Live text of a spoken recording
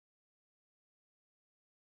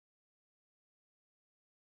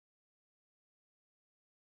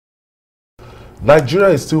Nigeria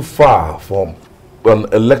is still far from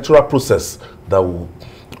an electoral process that will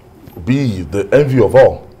be the envy of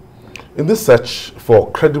all. In this search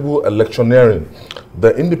for credible electioneering,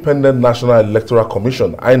 the Independent National Electoral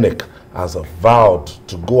Commission, INEC, has vowed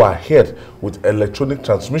to go ahead with electronic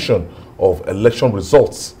transmission of election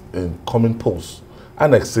results in coming polls.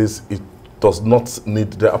 INEC says it does not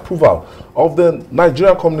need the approval of the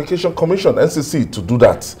Nigerian Communication Commission, NCC, to do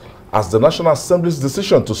that, as the National Assembly's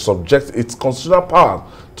decision to subject its constitutional power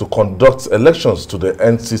to conduct elections to the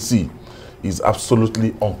NCC is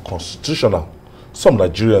absolutely unconstitutional. Some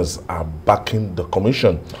Nigerians are backing the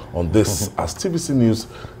commission on this, as TVC News'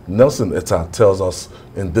 Nelson Etta tells us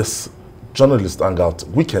in this Journalist Hangout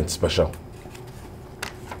Weekend Special.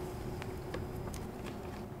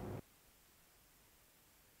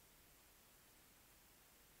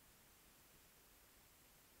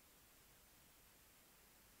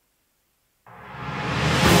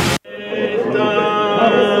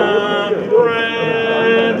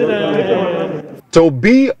 To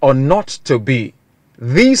be or not to be,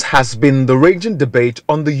 this has been the raging debate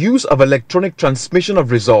on the use of electronic transmission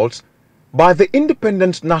of results by the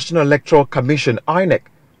Independent National Electoral Commission, INEC,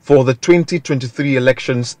 for the 2023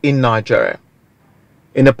 elections in Nigeria.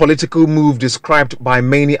 In a political move described by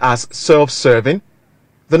many as self-serving,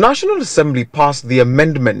 the National Assembly passed the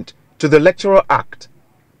amendment to the Electoral Act,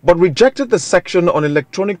 but rejected the section on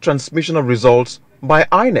electronic transmission of results by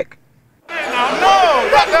INEC.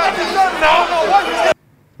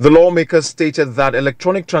 The lawmakers stated that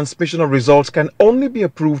electronic transmission of results can only be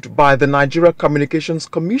approved by the Nigeria Communications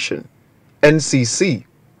Commission, NCC.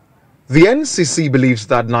 The NCC believes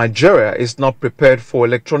that Nigeria is not prepared for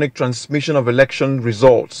electronic transmission of election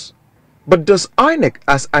results. But does INEC,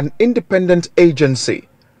 as an independent agency,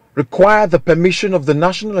 require the permission of the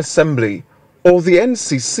National Assembly or the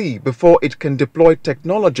NCC before it can deploy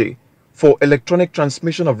technology for electronic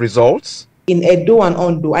transmission of results? In Edo and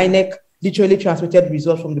Ondo, INEC literally transmitted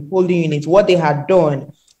results from the polling units. What they had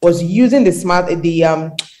done was using the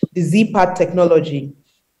ZPAD technology.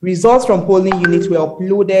 Results from polling units were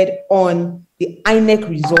uploaded on the INEC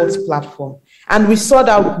results platform. And we saw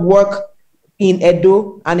that work in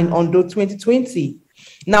Edo and in Ondo 2020.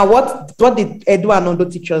 Now, what did Edo and Ondo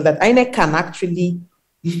teach us? That INEC can actually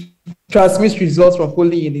transmit results from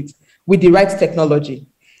polling units with the right technology,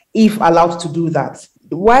 if allowed to do that.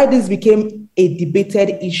 Why this became a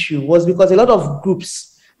debated issue was because a lot of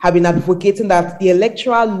groups have been advocating that the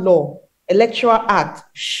Electoral Act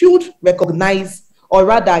should recognize, or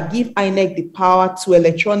rather give INEC the power to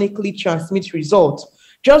electronically transmit results,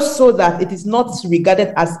 just so that it is not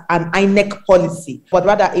regarded as an INEC policy, but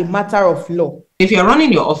rather a matter of law. If you're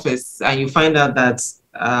running your office and you find out that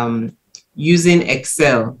using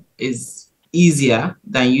Excel is easier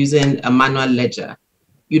than using a manual ledger,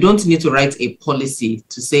 you don't need to write a policy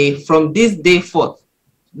to say, from this day forth,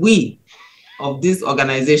 we of this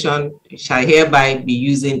organization shall hereby be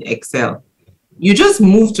using Excel. You just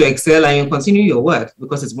move to Excel and you continue your work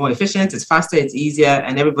because it's more efficient, it's faster, it's easier,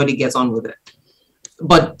 and everybody gets on with it.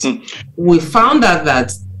 But we found out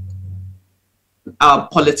that our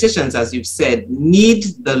politicians, as you've said, need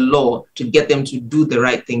the law to get them to do the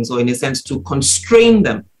right things, or in a sense, to constrain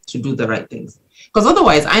them to do the right things. Because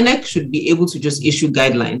otherwise, INEC should be able to just issue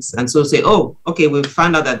guidelines and so say, oh, okay, we've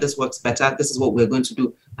found out that this works better, this is what we're going to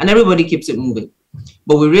do. And everybody keeps it moving.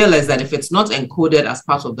 But we realize that if it's not encoded as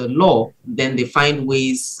part of the law, then they find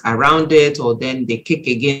ways around it, or then they kick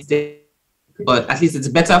against it. But at least it's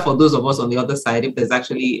better for those of us on the other side if there's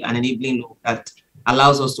actually an enabling law that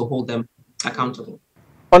allows us to hold them accountable.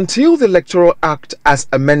 Until the Electoral Act as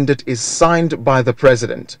amended is signed by the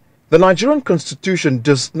President, the Nigerian Constitution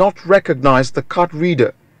does not recognize the card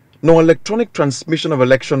reader nor electronic transmission of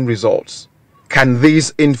election results. Can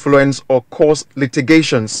these influence or cause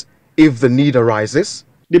litigations if the need arises?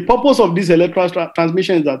 The purpose of this electoral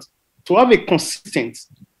transmission is that to have a consistent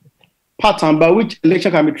pattern by which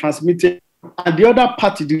election can be transmitted, and the other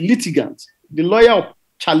party, the litigant, the lawyer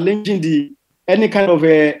challenging any kind of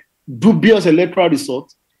a dubious electoral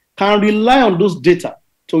result, can rely on those data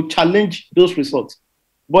to challenge those results.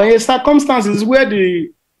 But in circumstances where the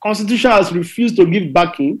Constitution has refused to give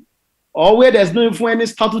backing, or where there's no even any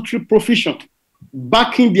statutory provision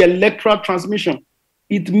backing the electoral transmission,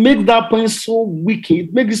 it makes that point so weak.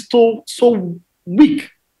 It makes it so weak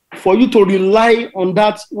for you to rely on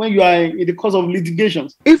that when you are in the course of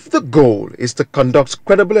litigations. If the goal is to conduct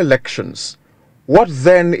credible elections, what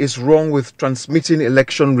then is wrong with transmitting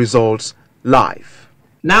election results live?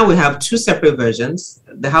 Now we have two separate versions.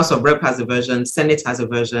 The House of Rep has a version, Senate has a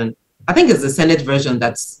version. I think it's the Senate version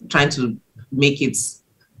that's trying to make it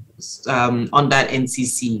under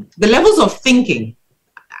NCC. The levels of thinking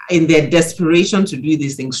in their desperation to do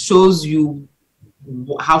these things shows you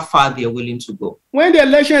how far they're willing to go. When the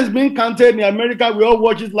election is being counted in America, we all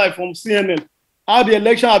watch it live from CNN. How the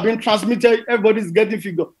election have been transmitted, everybody's getting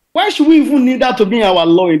figure. Why should we even need that to be in our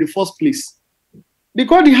law in the first place?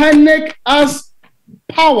 Because the INEC has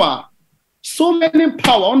power, so many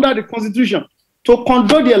power under the Constitution to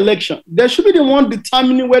conduct the election. They should be the one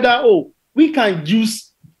determining whether, we can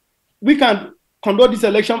conduct this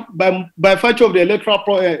election by virtue of the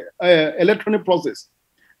electronic process.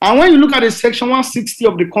 And when you look at the section 160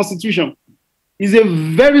 of the Constitution, is a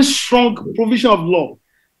very strong provision of law.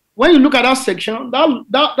 When you look at that section,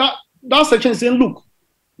 that section is saying, look,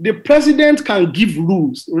 the president can give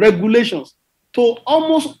rules, regulations to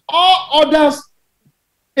almost all other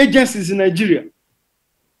agencies in Nigeria,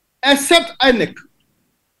 except INEC.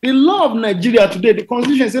 The law of Nigeria today, the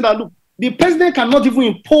Constitution says that, look, the president cannot even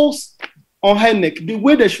impose on INEC the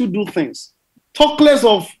way they should do things. Talk less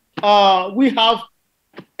of, we have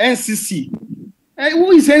NCC. And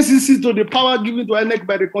who is NCC to the power given to INEC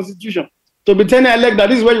by the Constitution? To be telling INEC that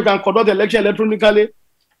this is where you can conduct election electronically,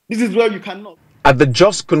 this is where you cannot. At the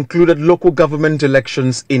just concluded local government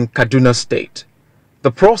elections in Kaduna State, the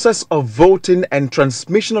process of voting and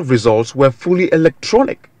transmission of results were fully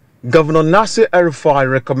electronic. Governor Nasir El-Rufai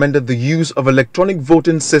recommended the use of electronic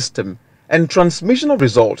voting system and transmission of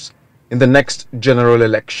results in the next general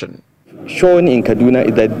election. Shown in Kaduna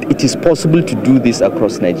is that it is possible to do this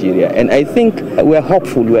across Nigeria, and I think we're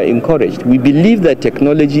hopeful, we're encouraged. We believe that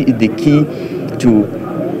technology is the key to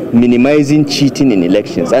minimizing cheating in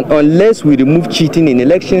elections, and unless we remove cheating in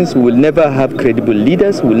elections, we will never have credible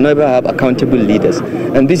leaders, we will never have accountable leaders,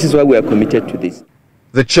 and this is why we are committed to this.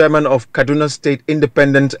 The chairman of Kaduna State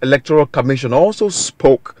Independent Electoral Commission also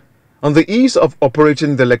spoke on the ease of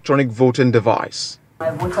operating the electronic voting device.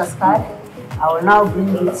 My voter's card, I will now bring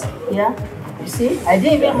it here. You see, I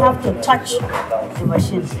didn't even have to touch the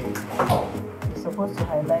machine. You're supposed to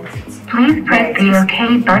highlight it. Please press the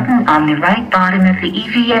OK button on the right bottom of the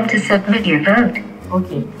EVM to submit your vote.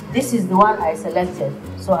 Okay, this is the one I selected,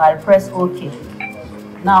 so I'll press OK.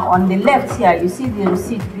 Now on the left here, you see the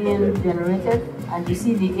receipt being generated, and you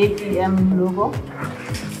see the APM logo,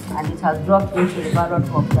 and it has dropped into the ballot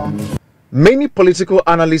box. Many political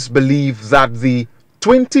analysts believe that the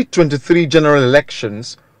 2023 general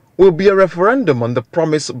elections will be a referendum on the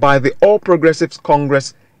promise by the All Progressives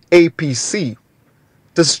Congress APC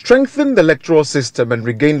to strengthen the electoral system and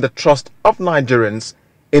regain the trust of Nigerians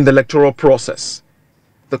in the electoral process.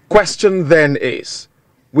 The question then is,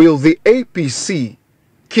 will the APC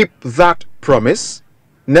keep that promise?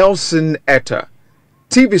 Nelson Etta,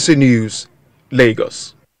 TVC News,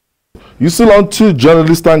 Lagos. You still on to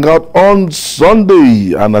Journalist Hangout on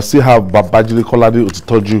Sunday, and I still have Babajide Kolade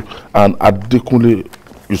Otitoju and Adekunle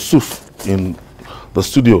Yusuf in the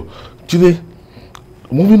studio. Jide,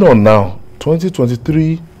 moving on now,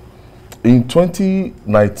 2023, in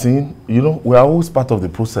 2019, you know, we are always part of the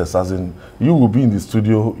process, as in, you will be in the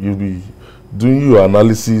studio, you'll be doing your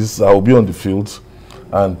analysis, I will be on the field,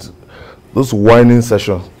 and those whining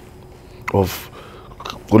sessions of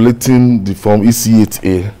collecting the form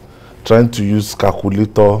EC8A, trying to use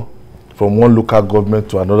calculator from one local government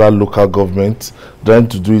to another local government, trying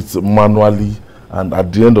to do it manually, and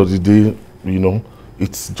at the end of the day, you know,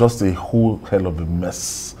 it's just a whole hell of a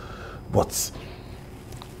mess. But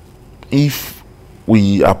if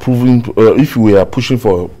we are pushing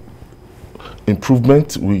for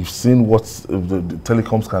improvement, we've seen what the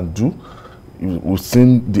telecoms can do. We've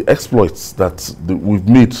seen the exploits that we've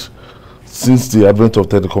made since the advent of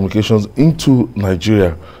telecommunications into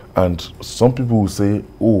Nigeria. And some people will say,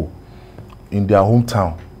 oh, in their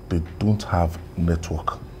hometown, they don't have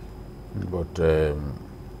network. But there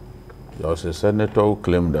was a senator who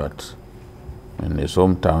claimed that in his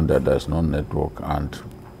hometown that there's no network, and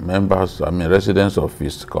residents of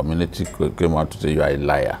his community came out to say, you are a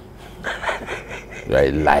liar. You are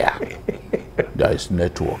a liar. There is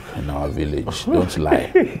network in our village. Don't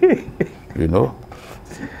lie. You know?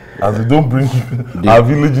 As they don't bring our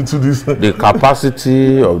village into this. The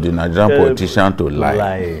capacity of the Nigerian politician to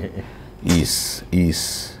lie is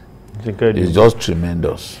just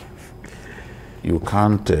tremendous. You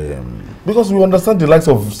can't... because we understand the likes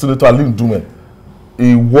of Senator Alim Dume,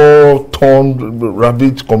 a war-torn,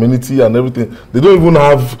 ravaged community and everything. They don't even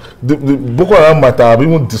have... The Boko Haram might have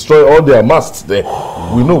even destroyed all their masts there.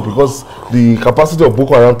 We know, because the capacity of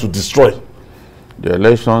Boko Haram to destroy. The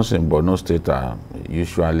elections in Borno State are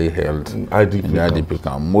usually held in the IDP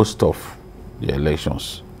camp. Most of the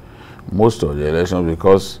elections,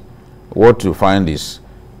 because what you find is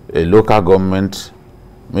a local government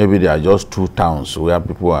maybe there are just 2 towns where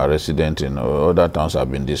people are resident in, or other towns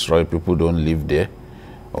have been destroyed, people don't live there.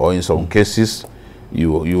 Or in some cases,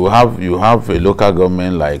 you have a local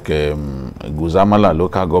government like Guzamala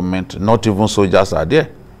local government, not even soldiers are there.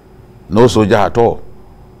 No soldier at all.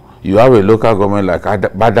 You have a local government like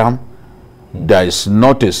Badam, there is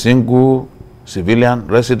not a single civilian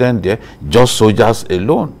resident there, just soldiers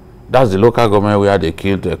alone. That's the local government where they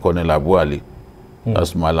killed Colonel Abu Ali.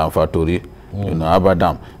 That's Malam Fatori, you know,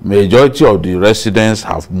 Abadam. Majority of the residents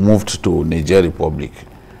have moved to Niger Republic.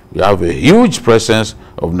 We have a huge presence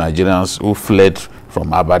of Nigerians who fled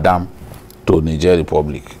from Abadam to Niger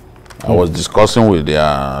Republic. I was discussing with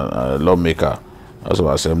their lawmaker, also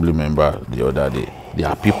assembly member the other day. There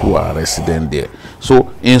are people who are resident there.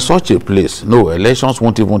 So in such a place, no, elections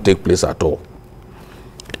won't even take place at all.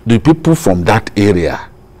 The people from that area,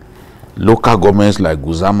 local governments like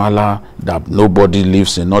Guzamala, that nobody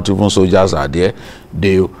lives in, not even soldiers are there,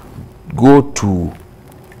 they go to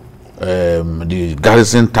the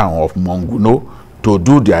garrison town of Monguno to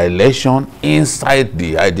do their election inside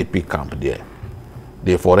the IDP camp there.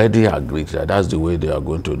 They've already agreed that that's the way they are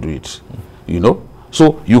going to do it, you know.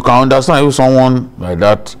 So you can understand if someone like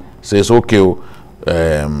that says, okay,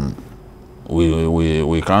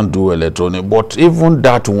 we can't do electronic, but even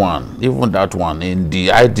that one in the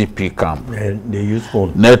IDP camp, they use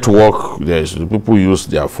phone network. Yes, the people use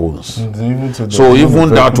their phones. So even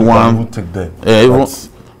that one,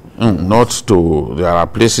 not to. There are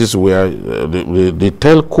places where the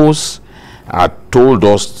telcos are told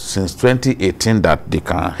us since 2018 that they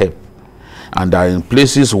can help, and are in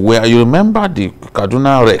places where you remember the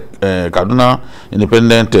Kaduna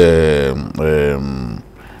Independent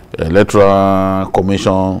Electoral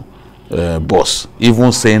Commission boss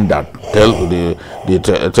even saying that the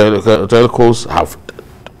telcos have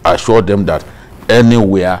assured them that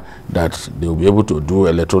anywhere that they will be able to do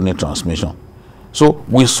electronic transmission. So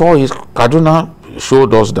we saw it. Kaduna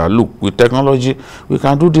showed us that look, with technology we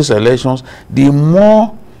can do these elections. The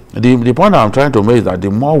more the point I'm trying to make is that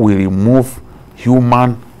the more we remove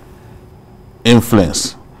human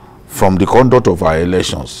influence from the conduct of our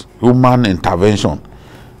elections, human intervention,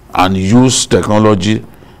 and use technology,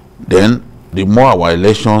 then the more our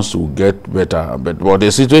elections will get better. But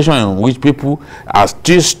the situation in which people are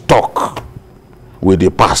still stuck with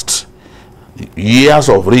the past, years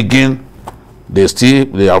of rigging,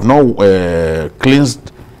 they have not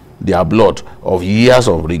cleansed their blood of years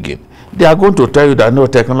of rigging. They are going to tell you that no,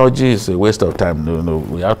 technology is a waste of time. No,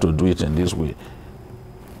 we have to do it in this way.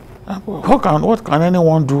 What can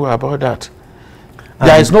anyone do about that?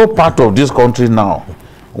 There is no part of this country now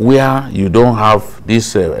where you don't have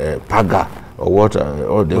this paga or what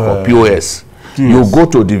or they call POS. You go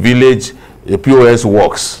to the village, the POS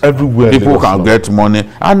works. Everywhere people can get money.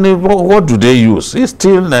 And what do they use? It's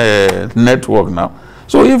still network now.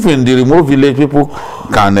 So if in the remote village people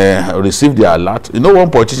can receive the alert, you know, one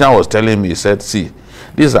politician was telling me, he said, see,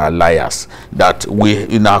 these are liars, that we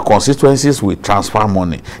in our constituencies we transfer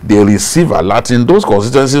money. They receive alert in those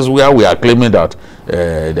constituencies where we are claiming that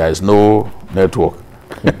there is no network.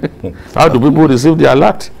 How do people receive the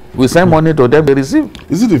alert? We send money to them, they receive.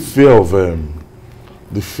 Is it the fear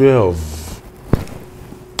of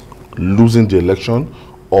losing the election,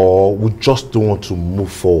 or we just don't want to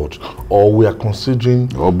move forward, or we are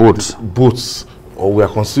considering, or both, or we are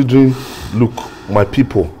considering, look, my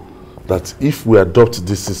people, that if we adopt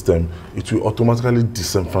this system, it will automatically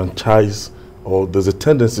disenfranchise, or there's a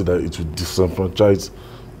tendency that it will disenfranchise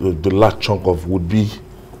the large chunk of would-be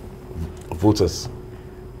voters?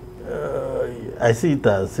 I see it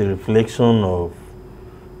as a reflection of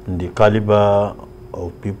the caliber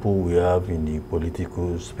of people we have in the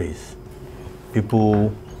political space.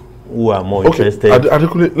 People who are more interested.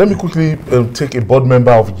 Let me quickly take a board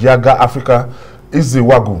member of Yaga Africa,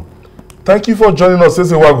 Iziwagu. Thank you for joining us,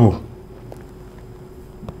 Iziwagu.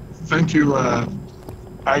 Thank you,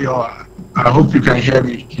 Ayo. I hope you can hear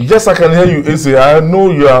me. Yes, I can hear you, Izzy. I know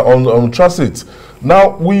you are on transit.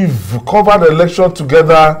 Now, we've covered the election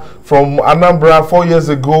together from Anambra 4 years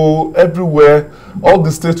ago, everywhere, all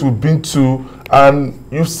the states we've been to, and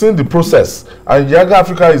you've seen the process. And Yaga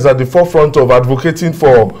Africa is at the forefront of advocating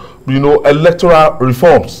for, you know, electoral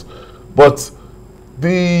reforms. But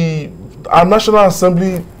our National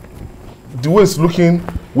Assembly, the way it's looking,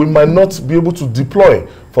 we might not be able to deploy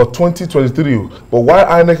for 2023. But why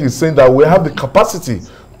INEC is saying that we have the capacity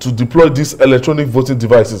to deploy these electronic voting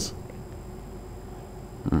devices?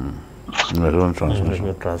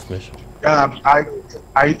 Transmission.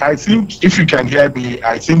 I think if you can hear me,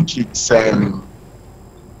 I think it's I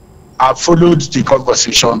followed the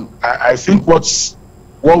conversation. I think what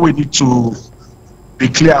we need to be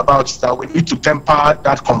clear about is that we need to temper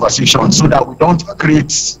that conversation so that we don't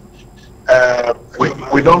create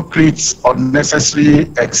we don't create unnecessary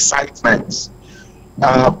excitement.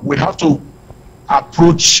 We have to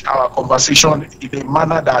approach our conversation in a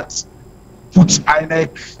manner that puts INEC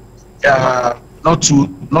not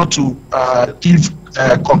to give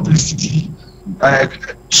complicity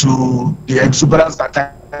to the exuberance that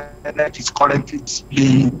INEC is currently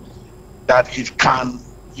displaying, that it can,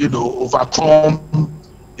 overcome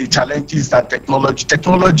the challenges that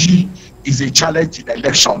technology is a challenge in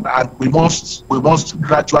election, and we must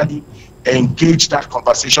gradually engage that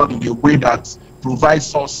conversation in a way that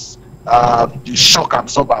provides us the shock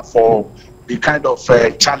absorber for the kind of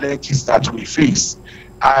challenges that we face.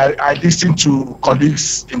 I listened to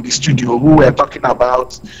colleagues in the studio who were talking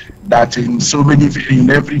about that in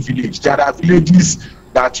every village, there are villages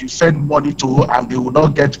that you send money to and they will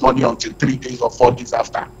not get money until 3 days or 4 days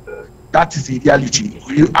after. That is the reality.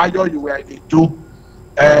 Either you were in Edo,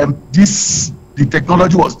 the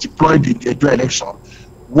technology was deployed in the Edo election.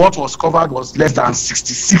 What was covered was less than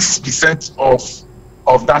 66%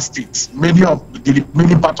 of that state. Many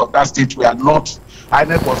parts of that state were not,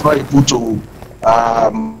 INEC was not able to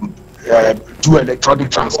do electronic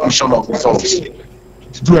transmission of results.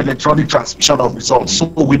 So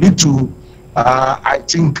we need to, I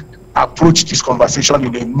think, approach this conversation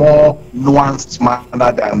in a more nuanced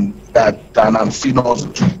manner than Amphinos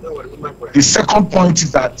do. The second point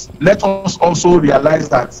is that let us also realize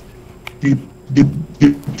that the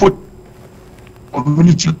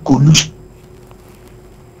community collusion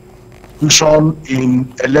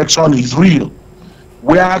in election is real,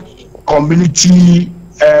 where community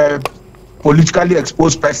politically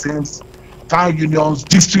exposed persons, town unions,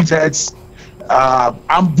 district heads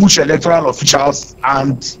ambush electoral officials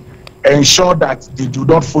and ensure that they do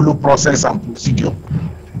not follow process and procedure,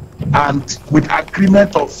 and with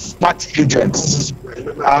agreement of party agents.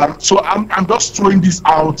 So I'm just throwing this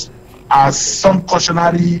out as some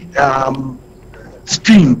cautionary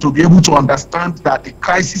spin to be able to understand that the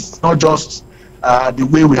crisis is not just the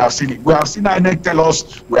way we have seen it. We have seen INEC tell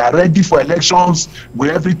us we are ready for elections,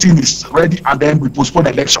 where everything is ready, and then we postpone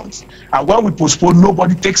elections. And when we postpone,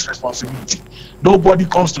 nobody takes responsibility. Nobody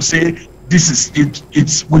comes to say, this is it.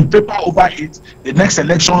 We paper over it. The next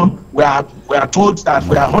election, we are told that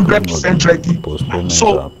we are 100% ready.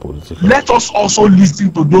 So let us also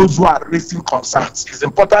listen to those who are raising concerns. It's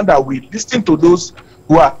important that we listen to those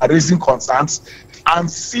who are raising concerns and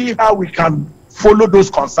see how we can follow those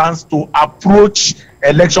concerns to approach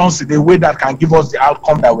elections in a way that can give us the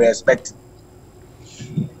outcome that we're expecting.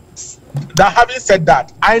 That having said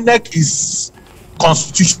that, INEC is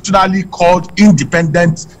constitutionally called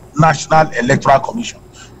Independent National Electoral Commission.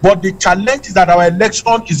 But the challenge is that our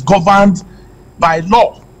election is governed by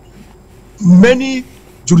law. Many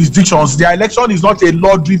jurisdictions, their election is not a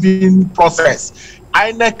law-driven process.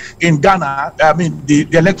 INEC in Ghana, the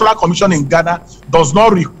Electoral Commission in Ghana does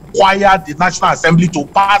not require the National Assembly to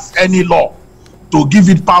pass any law to give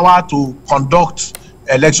it power to conduct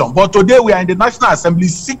election. But today we are in the National Assembly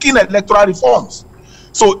seeking electoral reforms.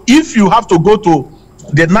 So if you have to go to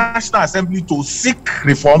the National Assembly to seek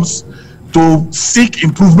reforms, to seek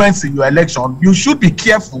improvements in your election, you should be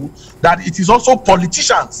careful that it is also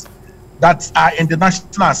politicians that are in the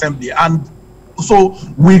National Assembly. And so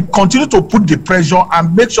we continue to put the pressure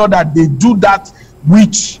and make sure that they do that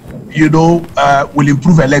which, will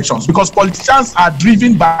improve elections, because politicians are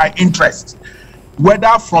driven by interest,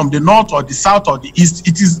 whether from the north or the south or the east.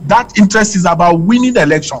 It is that interest is about winning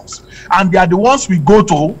elections, and they are the ones we go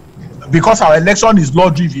to, because our election is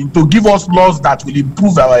law-driven, to give us laws that will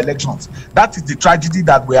improve our elections. That is the tragedy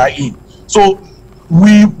that we are in. So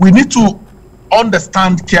we need to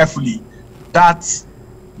understand carefully that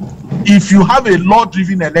if you have a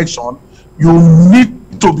law-driven election, you need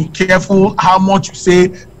to be careful how much you say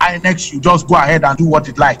INEC should just go ahead and do what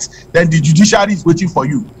it likes. Then the judiciary is waiting for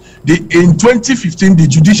you. In 2015, the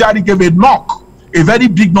judiciary gave a knock, a very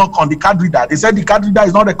big knock on the card reader. They said the card reader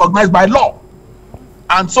is not recognized by law.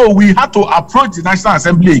 And so we had to approach the National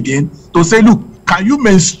Assembly again to say, look, can you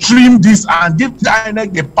mainstream this and give the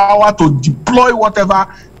INEC the power to deploy whatever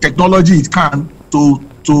technology it can to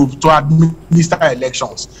administer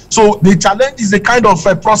elections? So the challenge is the kind of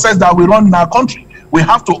process that we run in our country. We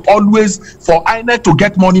have to always, for INEC to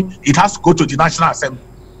get money, it has to go to the National Assembly.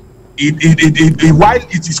 While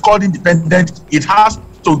it is called independent, it has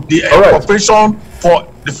to, the appropriation for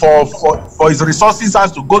its resources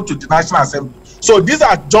has to go to the National Assembly. So these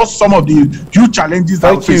are just some of the huge challenges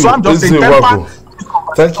that we face. So I'm just saying,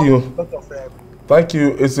 thank you. Thank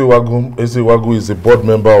you, Ezewagu. Ezewagu is a board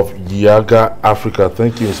member of Yaga Africa.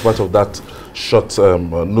 Thank you in spite of that short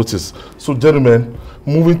notice. So, gentlemen,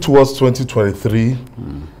 moving towards 2023,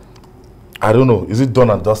 I don't know, is it done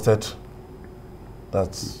and dusted?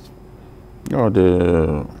 That's... No,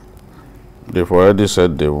 they've already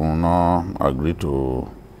said they will not agree to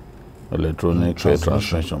electronic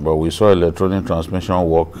transmission, but we saw electronic transmission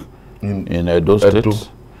work in Edo State.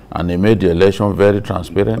 And they made the election very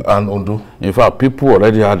transparent. And Ondo. In fact, people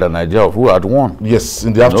already had an idea of who had won. Yes,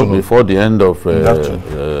 in the afternoon. Before the end of...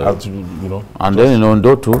 and then in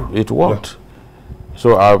Ondo too, it worked. Yeah.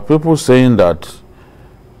 So are people saying that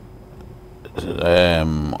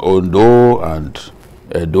Ondo and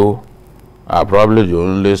Edo are probably the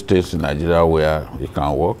only states in Nigeria where it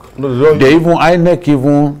can work? No, INEC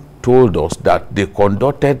even told us that they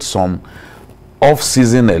conducted some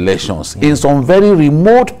off-season elections in some very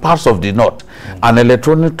remote parts of the north, and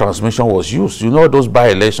electronic transmission was used. You know those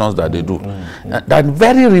by-elections that they do, that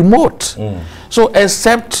very remote. So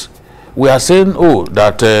except we are saying, oh,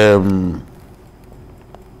 that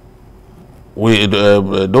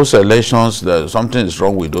those elections, something is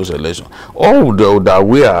wrong with those elections. All that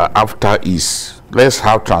we are after is, let's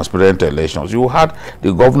have transparent elections. You had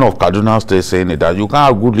the governor of Kaduna State saying that you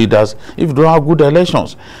can't have good leaders if you don't have good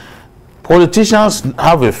elections. Politicians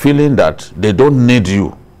have a feeling that they don't need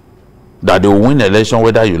you, that they will win election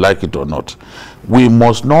whether you like it or not. We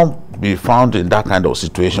must not be found in that kind of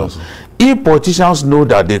situation. Yes. If politicians know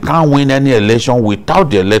that they can't win any election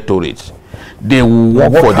without the electorate, they will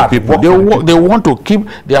work for the people. They want to keep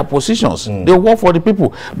their positions. They work for the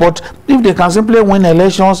people. But if they can simply win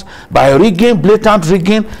elections by rigging, blatant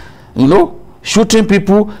rigging, you know, shooting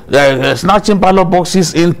people, snatching ballot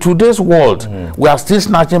boxes in today's world, we are still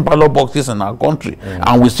snatching ballot boxes in our country,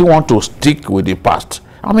 and we still want to stick with the past.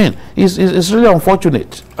 I mean, it's really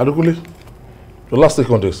unfortunate. Adukuli, your last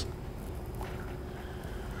take on this.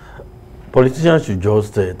 Politicians should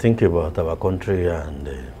just think about our country, and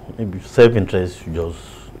maybe self-interest should just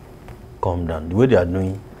calm down. The way they are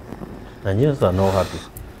doing, Nigerians are not happy.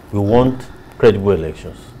 We want credible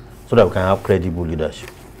elections so that we can have credible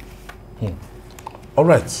leadership. All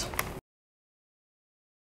right.